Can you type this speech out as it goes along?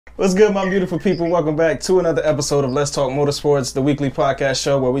What's good, my beautiful people? Welcome back to another episode of Let's Talk Motorsports, the weekly podcast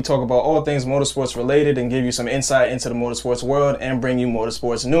show where we talk about all things motorsports related and give you some insight into the motorsports world and bring you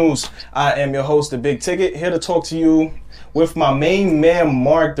motorsports news. I am your host, The Big Ticket, here to talk to you with my main man,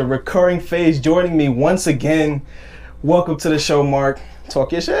 Mark, the recurring phase, joining me once again. Welcome to the show, Mark.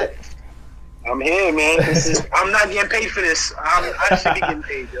 Talk your shit. I'm here, man. I'm not getting paid for this. I should be getting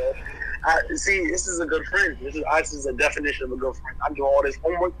paid, yo. See, this is a good friend. This is a definition of a good friend. I'm doing all this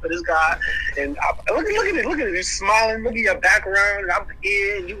homework for this guy, and look at it. Look at it. You're smiling. Look at your background. I'm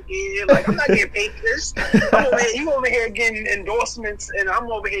here, and you here. Like, I'm not getting paid for this. You over here getting endorsements, and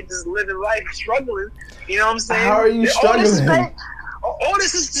I'm over here just living life, struggling. You know what I'm saying? How are you struggling? All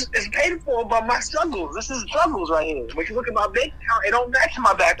this is paid for by my struggles. This is struggles right here. When you look at my bank account, it don't match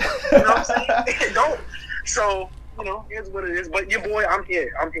my background. You know what I'm saying? It don't. So, you know, here's what it is. But your boy, I'm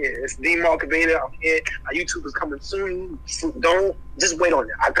here. It's D. Mark Vader. I'm here. My YouTube is coming soon. So just wait on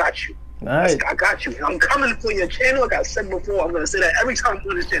it. I got you. Nice. I got you. I'm coming for your channel. Like I said before, I'm going to say that every time I'm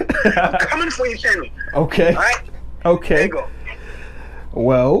on this channel. I'm coming for your channel. Okay. All right? Okay. There you go.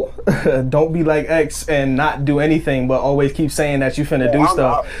 Well, don't be like X and not do anything, but always keep saying that you finna do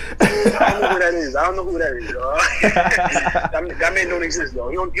stuff. I don't know who that is. I don't know who that is, though. that man don't exist, though.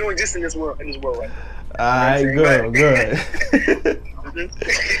 He don't exist in this world right now. Alright, good.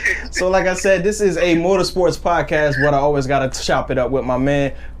 So like I said, this is a motorsports podcast, but I always gotta chop it up with my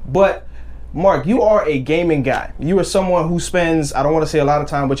man. But Mark, you are a gaming guy. You are someone who spends, I don't want to say a lot of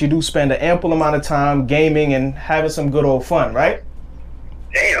time, but you do spend an ample amount of time gaming and having some good old fun, right?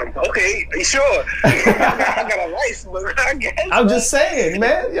 Damn, okay, sure. I got a license, but I guess. I'm just saying,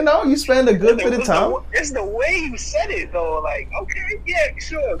 man, you know, you spend a good bit of time. It's the way you said it, though. Like, okay, yeah,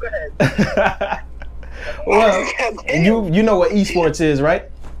 sure, go ahead. Well, you know what esports is, right?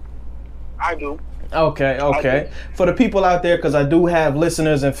 I do. Okay. For the people out there, because I do have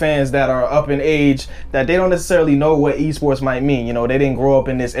listeners and fans that are up in age that they don't necessarily know what esports might mean. You know, they didn't grow up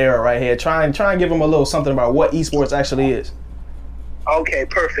in this era right here. Try and give them a little something about what esports actually is. Okay,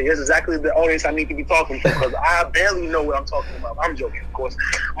 perfect. That's exactly the audience I need to be talking to, because I barely know what I'm talking about. I'm joking, of course.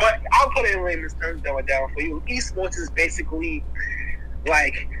 But I'll put it in layman's terms, dumb it down for you. Esports is basically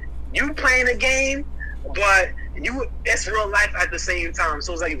like you playing a game, but it's real life at the same time.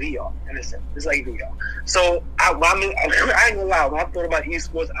 So it's like VR in a sense. It's like VR. So I ain't gonna lie. When I thought about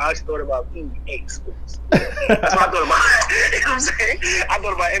esports, I actually thought about EA Sports. That's what I thought about. You know what I'm saying? I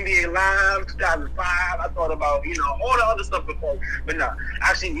thought about NBA Live 2005. I thought about, you know, all the other stuff before. But no,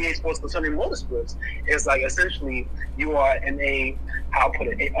 actually EA Sports concerning motorsports is like essentially you are in I'll put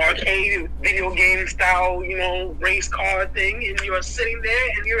it, an arcade video game style, you know, race car thing, and you're sitting there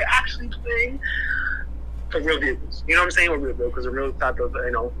and you're actually playing for real vehicles. You know what I'm saying? With real vehicles, a real type of,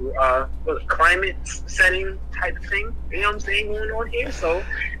 you know, climate setting type of thing. You know what I'm saying? Going on here. So,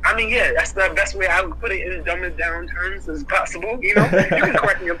 I mean, yeah, that's the best way I would put it in dumbest down terms as possible. You know, you can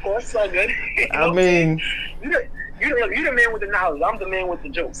correct me, of course. It's all good. I mean, you're the man with the knowledge. I'm the man with the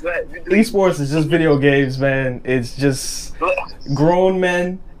jokes. Go ahead. Esports is just video games, man. It's just grown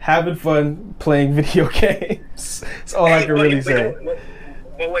men having fun playing video games. That's all I can really say.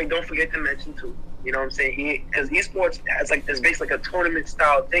 But wait, don't forget to mention too. You know what I'm saying? Because esports it's basically like a tournament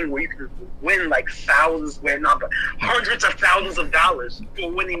style thing where you can win like hundreds of thousands of dollars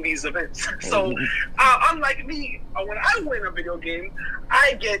for winning these events. So unlike me, when I win a video game,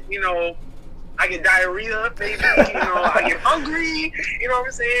 I get diarrhea, maybe, you know, I get hungry, you know what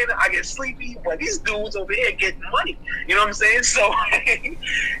I'm saying? I get sleepy, but these dudes over here get money, you know what I'm saying? So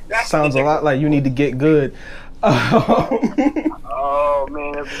that sounds a lot like you need to get good. Oh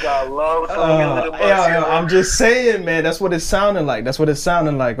man, this guy loves throwing the bus. I'm just saying, man, that's what it's sounding like.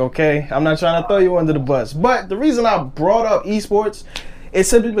 Okay? I'm not trying to throw you under the bus. But the reason I brought up esports is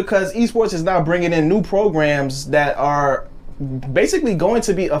simply because esports is now bringing in new programs that are basically going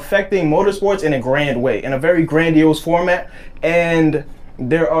to be affecting motorsports in a grand way, in a very grandiose format. And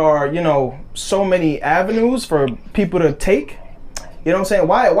there are, you know, so many avenues for people to take. You know what I'm saying?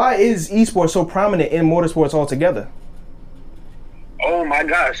 Why is esports so prominent in motorsports altogether? Oh my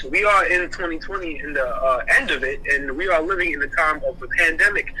gosh, we are in 2020 in the end of it, and we are living in the time of the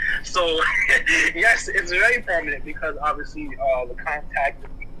pandemic. So yes, it's very prominent because obviously the contact,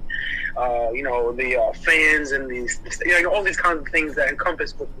 you know, the fans and these, you know, all these kinds of things that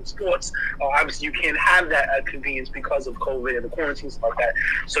encompass with sports. Obviously, you can't have that at convenience because of COVID and the quarantine stuff like that.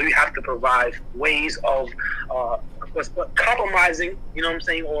 So you have to provide ways of compromising, you know what I'm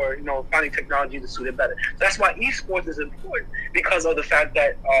saying, or, you know, finding technology to suit it better. So that's why esports is important, because of the fact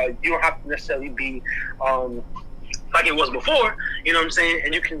that you don't have to necessarily be like it was before, you know what I'm saying?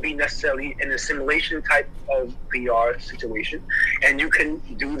 And you can be necessarily in a simulation type of VR situation, and you can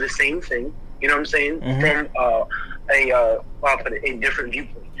do the same thing, you know what I'm saying, from a different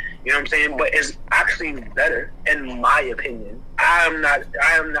viewpoint. You know what I'm saying? But it's actually better, in my opinion. I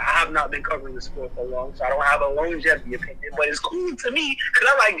have not been covering the sport for long, so I don't have a longevity opinion. But it's cool to me because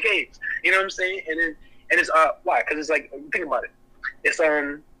I like games. You know what I'm saying? And it's why? Because it's like, think about it. It's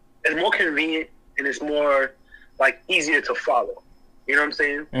more convenient and it's more like easier to follow. You know what I'm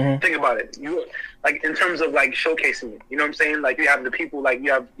saying? Think about it. You like in terms of like showcasing it. You know what I'm saying? Like you have the people, like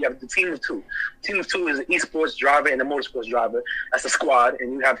you have the team of two. Team of two is an esports driver and a motorsports driver. That's a squad,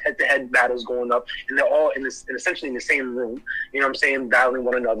 and you have head-to-head battles going up, and they're all essentially in the same room. You know what I'm saying? Battling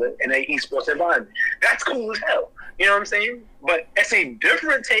one another in an esports environment. That's cool as hell. You know what I'm saying? But it's a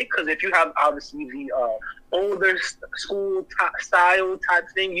different take because if you have obviously the older school style type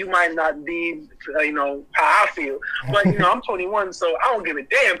thing, you might not be, how I feel. But, I'm 21, so I don't give a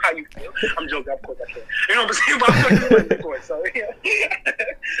damn how you feel. I'm joking, of course I can. You know what I'm saying? But I'm 21, of course. So, yeah.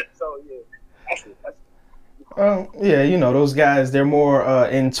 So, yeah. That's it. Yeah, those guys, they're more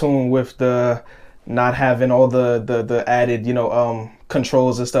in tune with the not having all the added,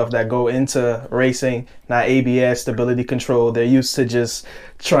 controls and stuff that go into racing, not ABS, stability control. They're used to just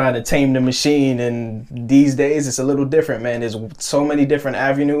trying to tame the machine, and these days it's a little different, man. There's so many different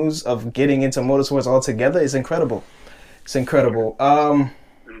avenues of getting into motorsports altogether. It's incredible. It's incredible.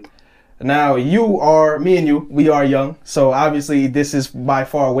 Now me and you, we are young, so obviously this is by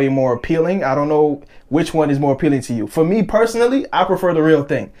far way more appealing. I don't know which one is more appealing to you. For me personally, I prefer the real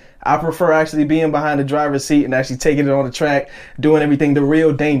thing. I prefer actually being behind the driver's seat and actually taking it on the track, doing everything, the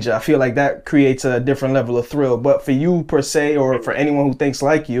real danger. I feel like that creates a different level of thrill. But for you per se, or for anyone who thinks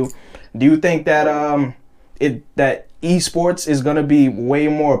like you, do you think that that esports is going to be way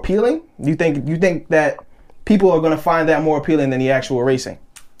more appealing? You think that people are going to find that more appealing than the actual racing?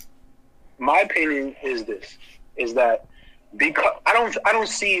 My opinion is this: is that because I don't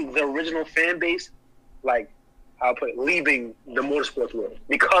see the original fan base, like I'll put it, leaving the motorsports world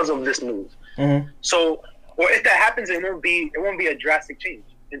because of this move. So, or if that happens, it won't be a drastic change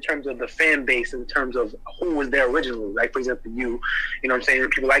in terms of the fan base, in terms of who was there originally. Like, for example, you know what I'm saying,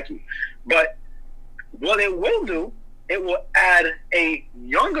 people like you. But what it will do, it will add a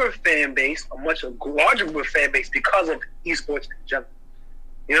younger fan base, a much larger fan base because of esports in general.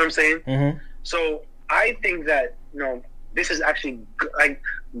 You know what I'm saying? So I think that this is actually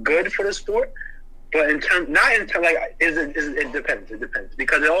good for the sport. But it depends. It depends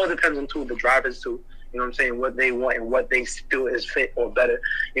because it all depends on the drivers too. You know what I'm saying? What they want and what they feel is fit or better.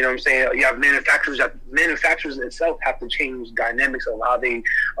 You know what I'm saying? You have manufacturers. Manufacturers itself have to change dynamics of how they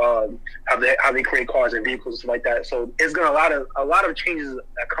create cars and vehicles and stuff like that. So it's gonna a lot of changes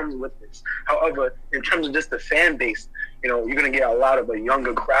that comes with this. However, in terms of just the fan base, you're gonna get a lot of a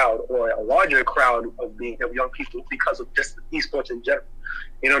younger crowd or a larger crowd of young people because of just esports in general.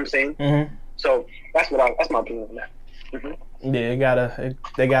 You know what I'm saying? So that's my opinion on that. Yeah,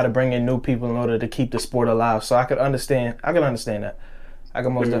 they gotta bring in new people in order to keep the sport alive. So I can understand that. I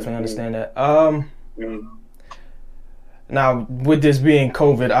can most definitely understand that. Now, with this being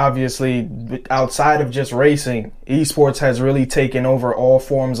COVID, obviously, outside of just racing, esports has really taken over all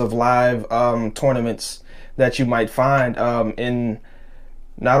forms of live tournaments that you might find in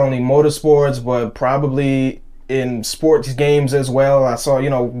not only motorsports, but probably in sports games as well. I saw,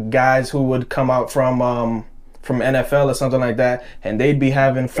 guys who would come out from NFL or something like that, and they'd be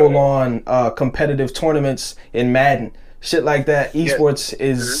having full-on competitive tournaments in Madden, shit like that. Esports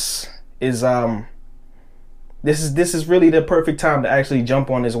is this is really the perfect time to actually jump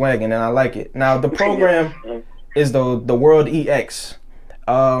on this wagon, and I like it. Now the program is the World EX.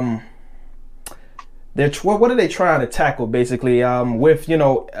 What are they trying to tackle basically with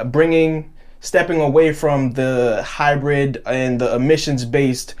stepping away from the hybrid and the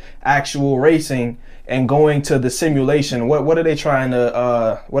emissions-based actual racing and going to the simulation? What are they trying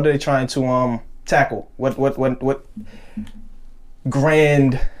to tackle? What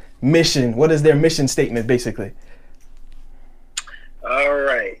grand mission? What is their mission statement basically? All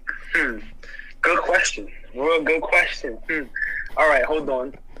right. Good question. Real good question. All right, hold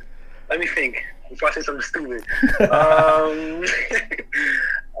on. Let me think before I say something stupid.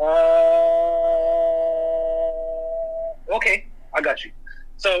 Okay, I got you.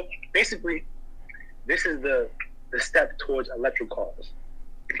 So basically, this is the step towards electric cars.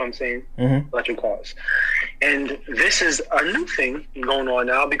 You know what I'm saying? Electric cars. And this is a new thing going on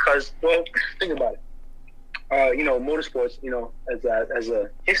now because, well, think about it. motorsports, as a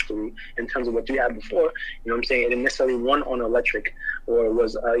history in terms of what you had before, you know what I'm saying, it didn't necessarily run on electric, or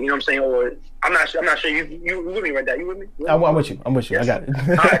was, you know what I'm saying, or I'm not sure you with me right there, you with me? I'm with you, yes. I got it.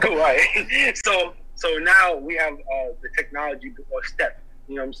 All right, cool, all right. So now we have the technology or step,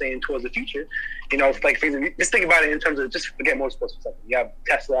 you know what I'm saying, towards the future. Like, just think about it in terms of, just forget motorsports for a second. You have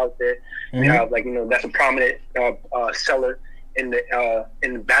Tesla out there. Mm-hmm. You have, that's a prominent seller in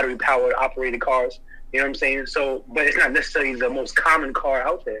the battery powered operated cars. You know what I'm saying? So, but it's not necessarily the most common car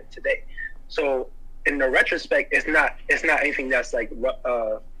out there today. So, in the retrospect, it's not anything that's like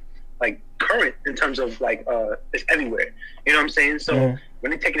current in terms of it's everywhere. You know what I'm saying? So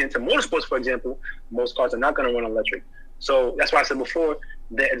when they take it into motorsports, for example, most cars are not going to run electric. So that's why I said before,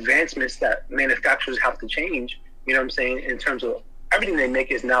 the advancements that manufacturers have to change. You know what I'm saying? In terms of everything they make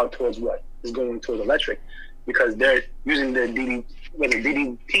is now towards what is going towards electric, because they're using the DDT, I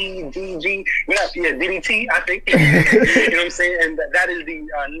think. You know what I'm saying? And that is the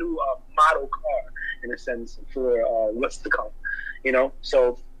new model car, in a sense, for what's to come.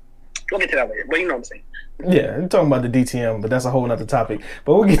 So we'll get to that later. But you know what I'm saying? Yeah, I'm talking about the DTM, but that's a whole other topic.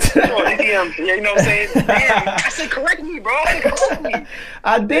 But we'll get to that. Oh, DTM, yeah, you know what I'm saying? Damn, I said correct me, bro.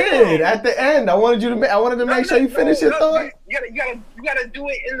 I did. Damn. At the end, I wanted to make sure you finish your thought. You gotta do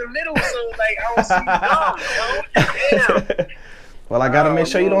it in the middle, so I don't see you dumb, Damn. Well, I gotta make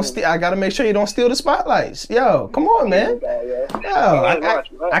sure you don't steal. I gotta make sure you don't steal the spotlights. Yo, come on, man. Yo,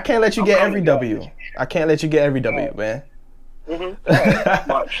 I can't let you get every W. I can't let you get every W, man.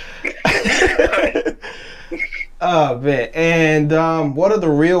 Oh man, and what are the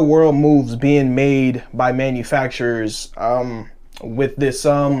real world moves being made by manufacturers with this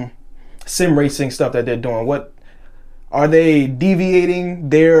sim racing stuff that they're doing? What are they deviating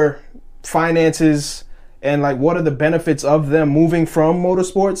their finances, and what are the benefits of them moving from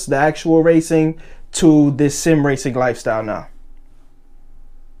motorsports, the actual racing, to this sim racing lifestyle now?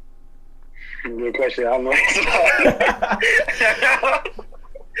 Good question. I don't know.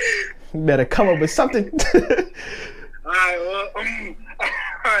 You better come up with something. All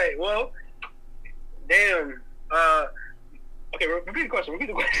right. Well. Damn. Okay. Repeat the question.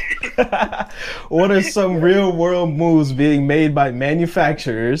 What are some real world moves being made by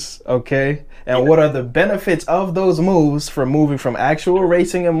manufacturers? Okay, and what are the benefits of those moves for moving from actual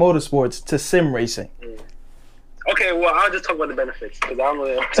racing and motorsports to sim racing? Okay, well, I'll just talk about the benefits because I don't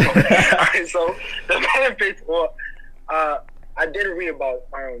really know. All right, so the benefits. Well, I did read about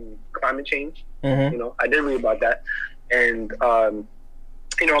climate change. Mm-hmm. I did read about that, and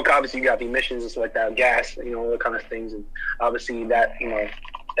obviously you got the emissions and stuff like that, gas, all the kind of things, and obviously that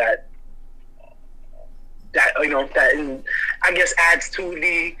I guess adds to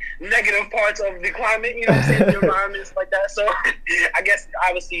the negative parts of the climate, what I'm saying, the environment, stuff like that. So I guess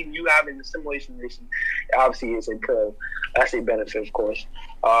obviously you having the simulation racing, obviously is that's a benefit, of course.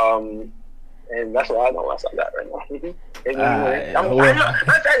 And that's what I know about that right now.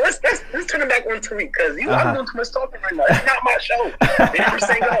 Let's turn it back on Tariq, because I'm doing too much talking right now. It's not my show. You know what I'm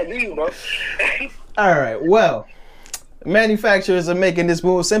saying? Go ahead, do you, bro? All right, well, manufacturers are making this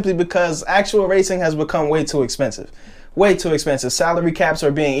move simply because actual racing has become way too expensive. Way too expensive. Salary caps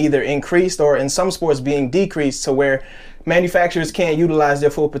are being either increased or in some sports being decreased to where manufacturers can't utilize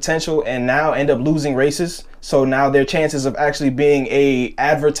their full potential and now end up losing races. So now their chances of actually being a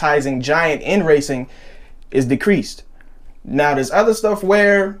advertising giant in racing is decreased. Now there's other stuff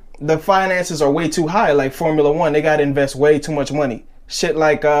where the finances are way too high, like Formula One. They got to invest way too much money. Shit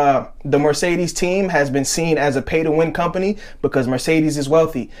like the Mercedes team has been seen as a pay-to-win company because Mercedes is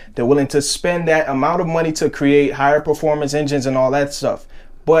wealthy. They're willing to spend that amount of money to create higher performance engines and all that stuff.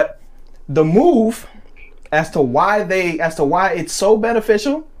 But the move as to why it's so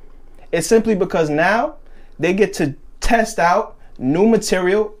beneficial is simply because now they get to test out new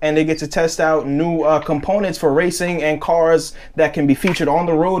material and they get to test out new components for racing and cars that can be featured on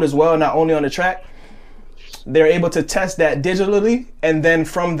the road as well, not only on the track. They're able to test that digitally, and then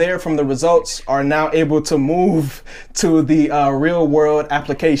from there, from the results, are now able to move to the real world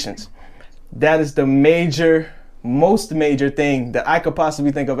applications. That is the most major thing that I could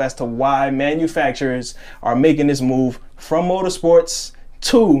possibly think of as to why manufacturers are making this move from motorsports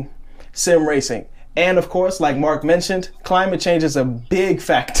to sim racing. And of course, like Mark mentioned, climate change is a big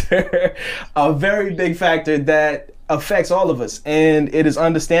factor, a very big factor that affects all of us. And it is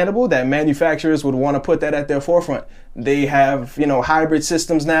understandable that manufacturers would want to put that at their forefront. They have, hybrid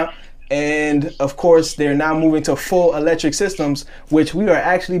systems now. And of course, they're now moving to full electric systems, which we are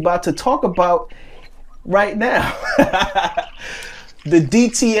actually about to talk about right now. The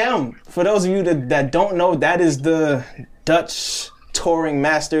DTM, for those of you that don't know, that is the Dutch Touring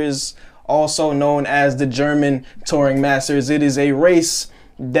Masters also known as the German Touring Masters. It is a race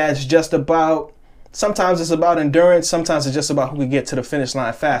that's just about, sometimes it's about endurance, sometimes it's just about who can get to the finish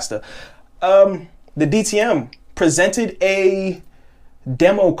line faster. The DTM presented a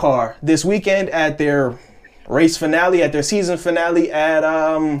demo car this weekend at their race finale, at their season finale at,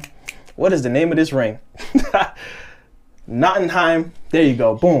 what is the name of this ring? Nottingham. There you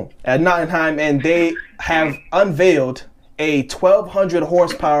go. Boom. At Nottingham. And they have unveiled a 1,200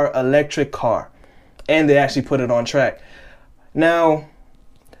 horsepower electric car. And they actually put it on track. Now,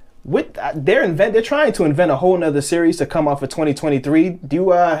 they're trying to invent a whole nother series to come off of 2023. Do you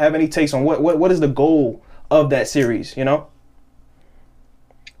have any takes on what is the goal of that series, you know?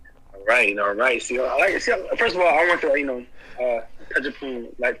 All right. See, first of all, I want to, touch upon,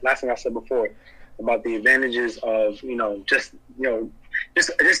 like last thing I said before, about the advantages of, just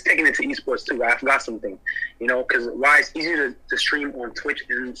taking it to esports too. I forgot something, because why it's easier to stream on Twitch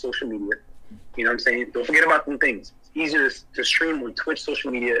and social media. You know what I'm saying? Don't forget about them things. It's easier to stream on Twitch,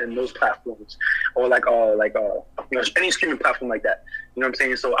 social media, and those platforms, or any streaming platform like that. You know what I'm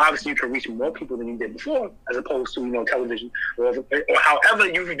saying? So obviously you can reach more people than you did before, as opposed to television or however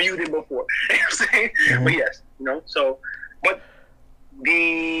you viewed it before. You know what I'm saying? Mm-hmm. But yes, so but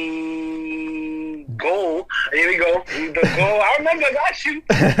the goal. Here we go. The goal. I remember. I got you. You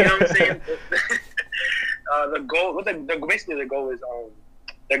know what I'm saying? The goal. Basically the goal is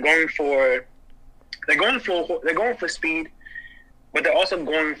they're going for speed, but they're also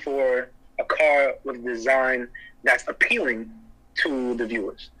going for a car with a design that's appealing to the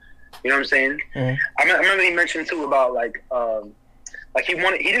viewers. You know what I'm saying? Mm-hmm. I remember he mentioned too about he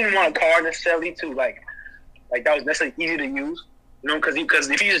didn't want a car necessarily to like that was necessarily easy to use. Because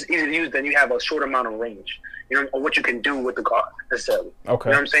if you just easy to use, then you have a short amount of range, or what you can do with the car necessarily. Okay.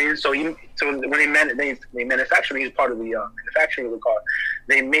 You know what I'm saying? So when they manufactured it, he's part of the manufacturing of the car.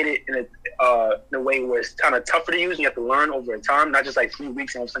 They made it in a way where it's kind of tougher to use. And you have to learn over time, not just like 3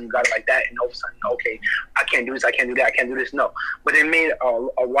 weeks and all of a sudden you got it like that, and all of a sudden, okay, I can't do this, I can't do that, I can't do this. No, but they made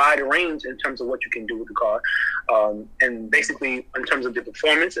a wide range in terms of what you can do with the car, and basically in terms of the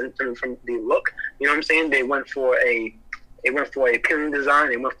performance and from the look. You know what I'm saying? They went for a appealing design.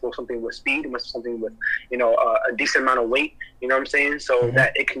 They went for something with speed. They went for something with, a decent amount of weight. You know what I'm saying? So mm-hmm.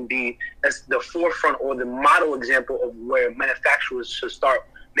 that it can be as the forefront or the model example of where manufacturers should start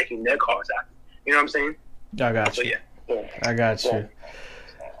making their cars at. You know what I'm saying? I got you. So, yeah. Boom. I got you.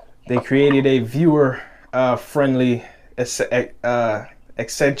 They created a viewer-friendly,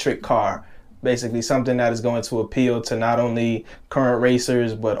 eccentric car. Basically something that is going to appeal to not only current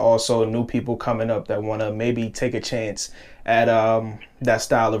racers, but also new people coming up that want to maybe take a chance at that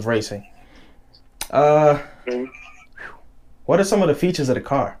style of racing. What are some of the features of the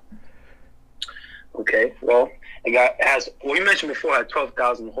car? Okay, well, you mentioned before it had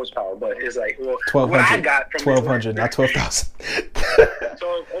 12,000 horsepower, but it's like, 1,200. What I got from 1,200, not 12,000.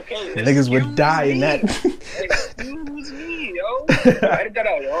 So, okay. The niggas would die in that. Excuse me, yo. Write that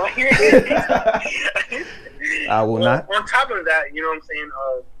out, yo. I will not. On top of that, you know what I'm saying?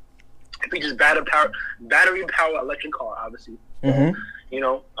 It features battery power electric car, obviously. Mm-hmm.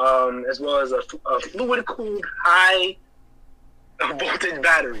 As well as a fluid cooled high voltage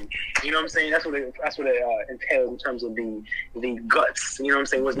battery. You know what I'm saying? That's what it entails in terms of the guts. You know what I'm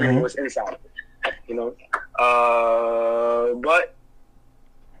saying? What's inside of it. But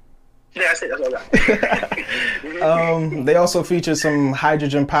yeah, that's it. That's all I got. They also feature some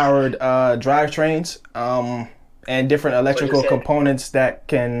hydrogen-powered drivetrains and different electrical components that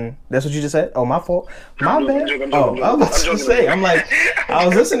can. That's what you just said? Oh, my fault. My bad. I was about to say. I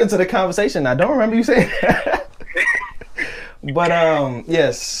was listening to the conversation. I don't remember you saying that. But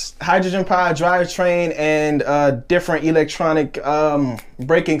yes, hydrogen-powered drivetrain and different electronic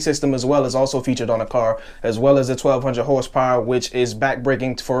braking system as well is also featured on the car, as well as the 1,200 horsepower, which is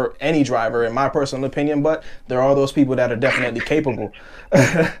back-braking for any driver, in my personal opinion. But there are those people that are definitely capable.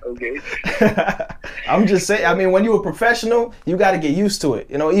 Okay. I'm just saying. I mean, when you're a professional, you got to get used to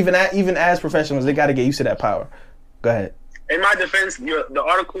it. Even as professionals, they got to get used to that power. Go ahead. In my defense, the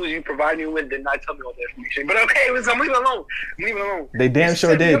articles you provide me with did not tell me all the information. But okay, so leave it alone. They damn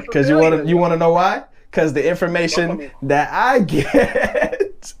sure did. Because you want to know why? Because the information that I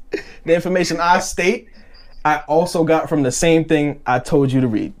get, the information I state, I also got from the same thing I told you to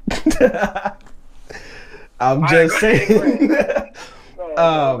read. I'm just saying.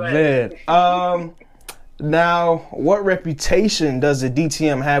 Oh man. Now, what reputation does the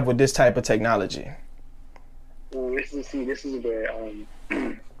DTM have with this type of technology? Ooh, this is where I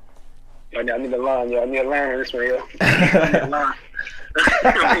need a line, yo. I need a line on this one, yo.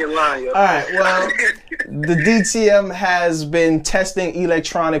 I'm being lying, yo. All right, well, the DTM has been testing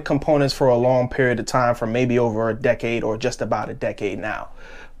electronic components for a long period of time, for maybe over a decade or just about a decade now.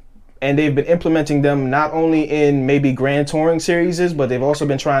 And they've been implementing them not only in maybe Grand Touring series, but they've also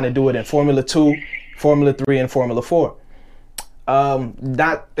been trying to do it in Formula 2, Formula 3, and Formula 4.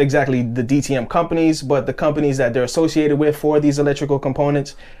 Not exactly the DTM companies, but the companies that they're associated with for these electrical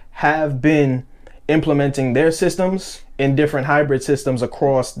components have been implementing their systems in different hybrid systems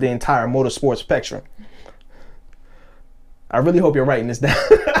across the entire motorsport spectrum. I really hope you're writing this down.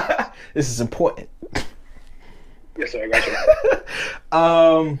 This is important. Yes, sir, I got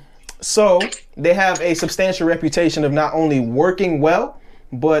you. So they have a substantial reputation of not only working well,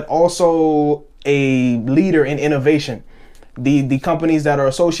 but also a leader in innovation. The companies that are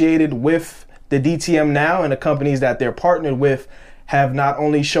associated with the DTM now and the companies that they're partnered with have not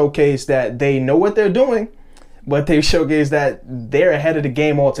only showcased that they know what they're doing, but they've showcased that they're ahead of the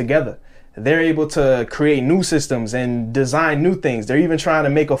game altogether. They're able to create new systems and design new things. They're even trying to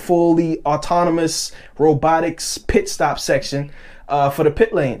make a fully autonomous robotics pit stop section for the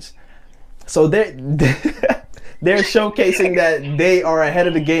pit lanes. So they're showcasing that they are ahead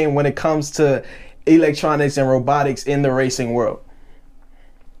of the game when it comes to electronics and robotics in the racing world.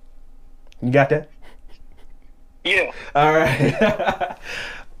 You got that? Yeah. All right.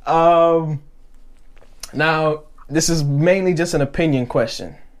 Now, this is mainly just an opinion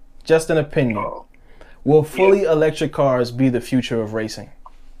question. Just an opinion. Will fully electric cars be the future of racing?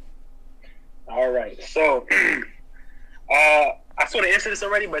 All right. So, I sort of answered this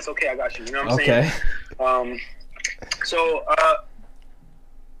already, but it's okay. I got you. You know what I'm saying? So,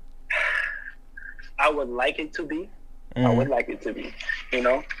 I would like it to be. I would like it to be. You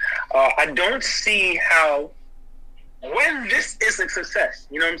know, I don't see how, when this is a success,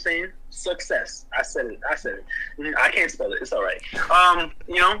 you know what I'm saying? Success. I said it. I can't spell it. It's all right.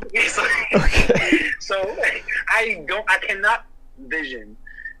 You know, so, Okay. so I cannot vision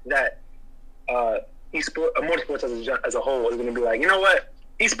that motorsports as a whole is going to be like, you know what?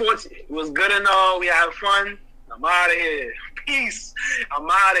 Esports was good and all. We had fun. I'm out of here. Peace. I'm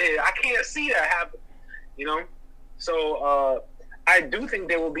out of here. I can't see that happen. You know? So I do think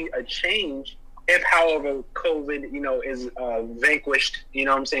there will be a change if, however, COVID, you know, is vanquished, you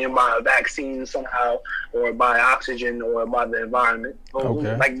know what I'm saying, by a vaccine somehow, or by oxygen, or by the environment, or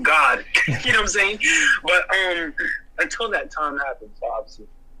like God, you know what I'm saying? But until that time happens, obviously,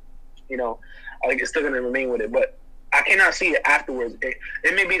 you know, I think it's still going to remain with it. But I cannot see it afterwards.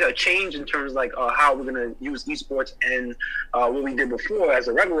 It may be a change in terms of like how we're going to use esports and what we did before as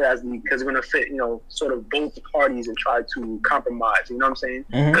a regular athlete, because we're going to fit, you know, sort of both parties and try to compromise. You know what I'm saying?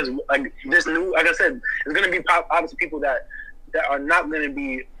 Because like this new, like I said, there's going to be obviously people that are not going to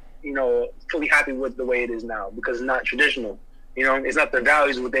be, you know, fully happy with the way it is now, because it's not traditional. You know, it's not the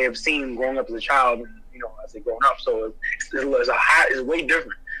values what they have seen growing up as a child, and, you know, as they grown up. So it's way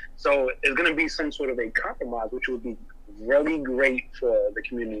different. So it's going to be some sort of a compromise, which would be really great for the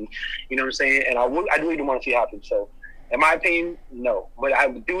community. You know what I'm saying? And I really do want to see it happen. So in my opinion, no. But I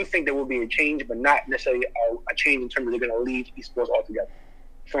do think there will be a change, but not necessarily a change in terms of they're going to leave esports altogether.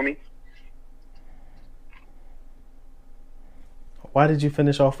 For me? Why did you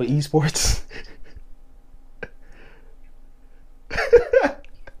finish off with esports?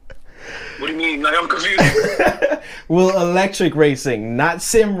 What do you mean? Like, I'm confused. Will electric racing, not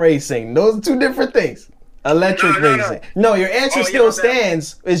sim racing. Those are two different things. Electric racing. No, your answer still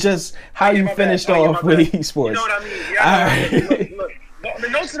stands. It's just how you finished off with esports. You know what I mean? Yeah, look, the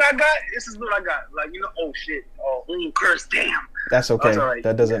notes that I got, this is what I got. Like, you know, oh shit. Oh, curse, damn. That's okay. Right.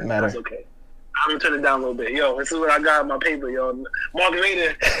 That doesn't matter. That's okay. I'm gonna turn it down a little bit. Yo, this is what I got on my paper, yo. Mark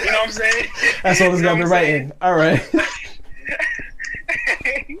later. You know what I'm saying? That's all it's gonna be writing. All right.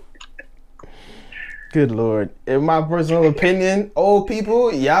 Good Lord. In my personal opinion, old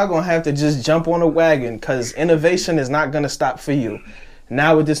people, y'all gonna have to just jump on a wagon, because innovation is not gonna stop for you.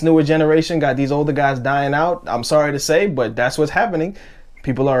 Now with this newer generation, got these older guys dying out. I'm sorry to say, but that's what's happening.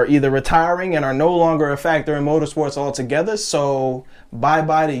 People are either retiring and are no longer a factor in motorsports altogether. So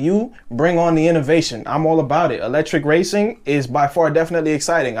bye-bye to you. Bring on the innovation. I'm all about it. Electric racing is by far definitely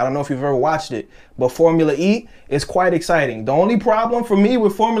exciting. I don't know if you've ever watched it, but Formula E is quite exciting. The only problem for me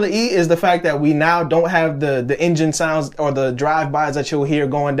with Formula E is the fact that we now don't have the engine sounds or the drive-bys that you'll hear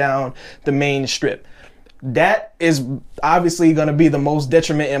going down the main strip. That is obviously going to be the most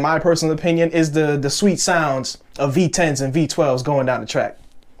detriment, in my personal opinion, is the sweet sounds of V10s and V12s going down the track.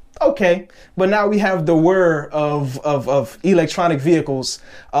 Okay, but now we have the whir of electronic vehicles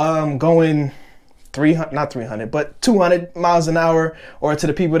going 200 miles an hour, or to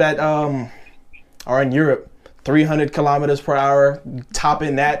the people that are in Europe, 300 kilometers per hour,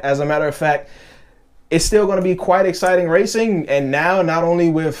 topping that, as a matter of fact. It's still going to be quite exciting racing. And now, not only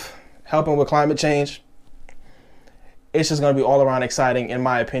with helping with climate change, it's just going to be all around exciting, in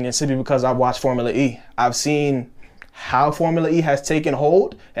my opinion, simply because I've watched Formula E. I've seen how Formula E has taken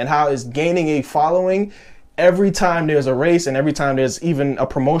hold and how it's gaining a following every time there's a race and every time there's even a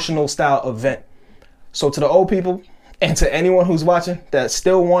promotional style event. So to the old people and to anyone who's watching that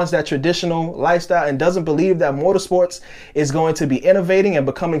still wants that traditional lifestyle and doesn't believe that motorsports is going to be innovating and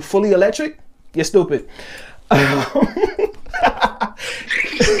becoming fully electric, you're stupid. Damn.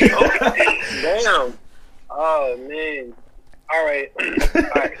 Oh, man. All right. All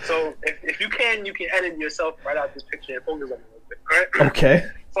right. So if you can edit yourself right out this picture and focus on it a little bit. All right? Okay.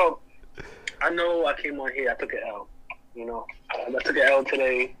 So I know I came on here. I took an L. You know, I took an L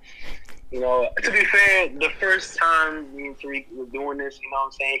today. You know, to be fair, the first time me and Tariq were doing this, you know what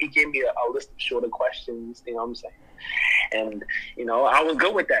I'm saying, he gave me a list of shorter questions, you know what I'm saying? And, you know, I was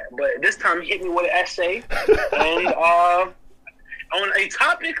good with that. But this time he hit me with an essay. And on a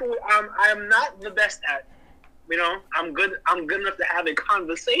topic I am not the best at. You know, I'm good enough to have a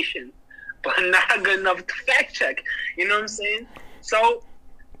conversation, but not good enough to fact check. You know what I'm saying? So,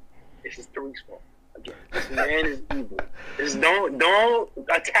 this is Tariq's fault. Again, this man is evil. Just don't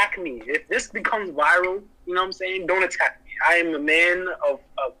attack me. If this becomes viral, you know what I'm saying? Don't attack me. I am a man of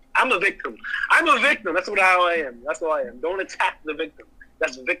I'm a victim. I'm a victim. That's how I am. That's all I am. Don't attack the victim.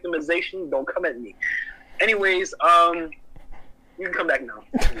 That's victimization. Don't come at me. Anyways, you can come back now.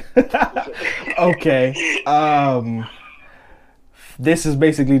 Okay. This is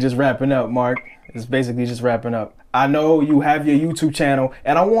basically just wrapping up, Mark. It's basically just wrapping up. I know you have your YouTube channel,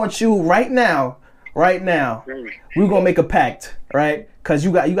 and I want you right now, we're gonna make a pact, right? Because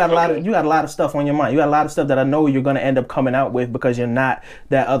you got a lot of stuff on your mind. You got a lot of stuff that I know you're gonna end up coming out with because you're not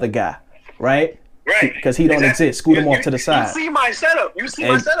that other guy, right? Right. Because he don't exist. Scoot him off to the side. You see my setup.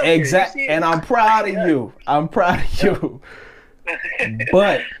 Exactly. And I'm proud of you.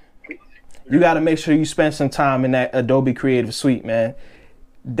 But you got to make sure you spend some time in that Adobe Creative Suite, man.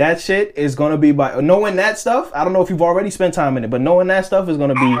 That shit is going to be knowing that stuff. I don't know if you've already spent time in it, but knowing that stuff is going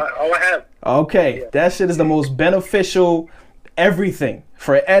to be. I have. Okay. Yeah. That shit is the most beneficial everything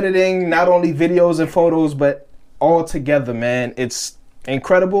for editing, not only videos and photos, but all together, man. It's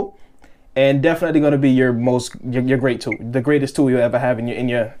incredible and definitely going to be your great tool, the greatest tool you'll ever have in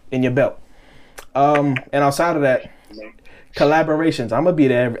your belt. And outside of that, collaborations. I'm gonna be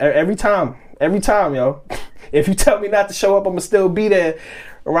there every time, yo. If you tell me not to show up, I'm gonna still be there,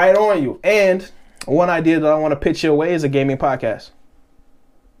 right on you. And one idea that I want to pitch your way is a gaming podcast.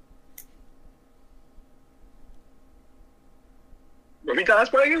 One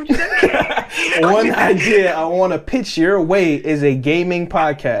idea I want to pitch your way is a gaming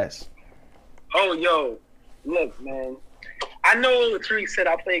podcast. Oh, yo, look, man. I know Tariq said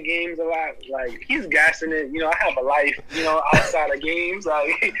I play games a lot. Like, he's gassing it. You know, I have a life, you know, outside of games. Like,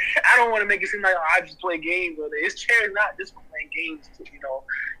 I don't want to make it seem like I just play games. But it's chair not just for playing games.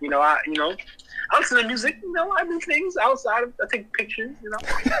 I listen to music. You know, I do things outside. I take pictures. You know.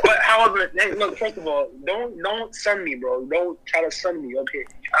 But however, hey, look. First of all, don't sun me, bro. Don't try to sun me. Okay.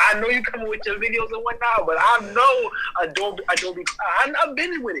 I know you coming with your videos and whatnot, but I know Adobe. I've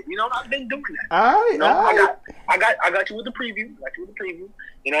been with it. You know, I've been doing that. All right. I got you with the preview.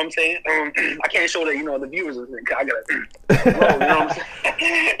 You know what I'm saying? I can't show that, you know, the viewers. I gotta roll, you know what I'm saying?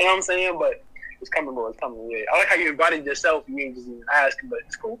 You know what I'm saying? But it's coming, bro. It's coming. Yeah. I like how you invited yourself. You ain't just even asking, but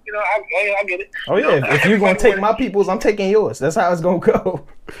it's cool. You know, I get it. Oh yeah. If you're gonna take my people's, I'm taking yours. That's how it's gonna go.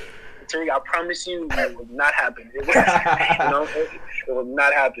 Tariq, I promise you, it will not happen. It will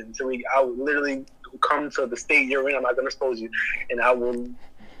not happen. Tariq, I will literally come to the state you're in. I'm not gonna expose you, and I will.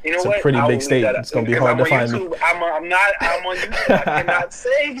 You know it's what? a pretty big state. It's gonna be hard to find me. I'm on YouTube. I cannot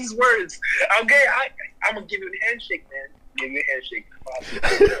say these words. Okay, I'm gonna give you a handshake, man. Give you a handshake.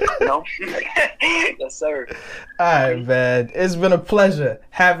 You know? Yes, sir. All right, man. It's been a pleasure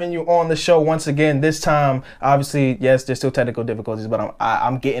having you on the show once again. This time, obviously, yes, there's still technical difficulties, but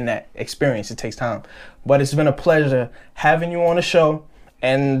I'm getting that experience. It takes time, but it's been a pleasure having you on the show.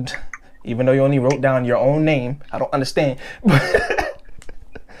 And even though you only wrote down your own name, I don't understand.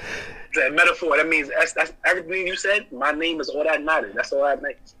 That metaphor, that means that's everything you said. My name is all that matters. That's all that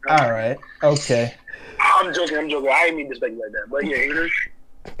makes. All right. Okay. I'm joking. I didn't mean to disrespect you like that. But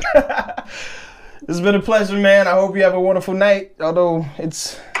yeah, It's been a pleasure, man. I hope you have a wonderful night. Although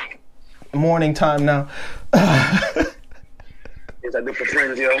it's morning time now. Yes, I do for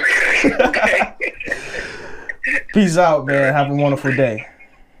friends, yo. Okay. Peace out, man. Have a wonderful day.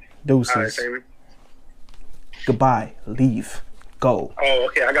 Deuces. All right, Sammy. Goodbye. Leave. Go. Oh,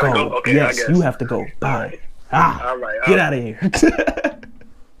 okay. I gotta go. Okay, yes, I guess. You have to go. Bye. All right. All right. Get out of here.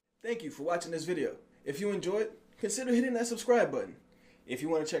 Thank you for watching this video. If you enjoyed, consider hitting that subscribe button. If you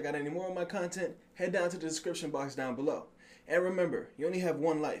want to check out any more of my content, head down to the description box down below. And remember, you only have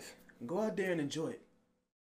one life. Go out there and enjoy it.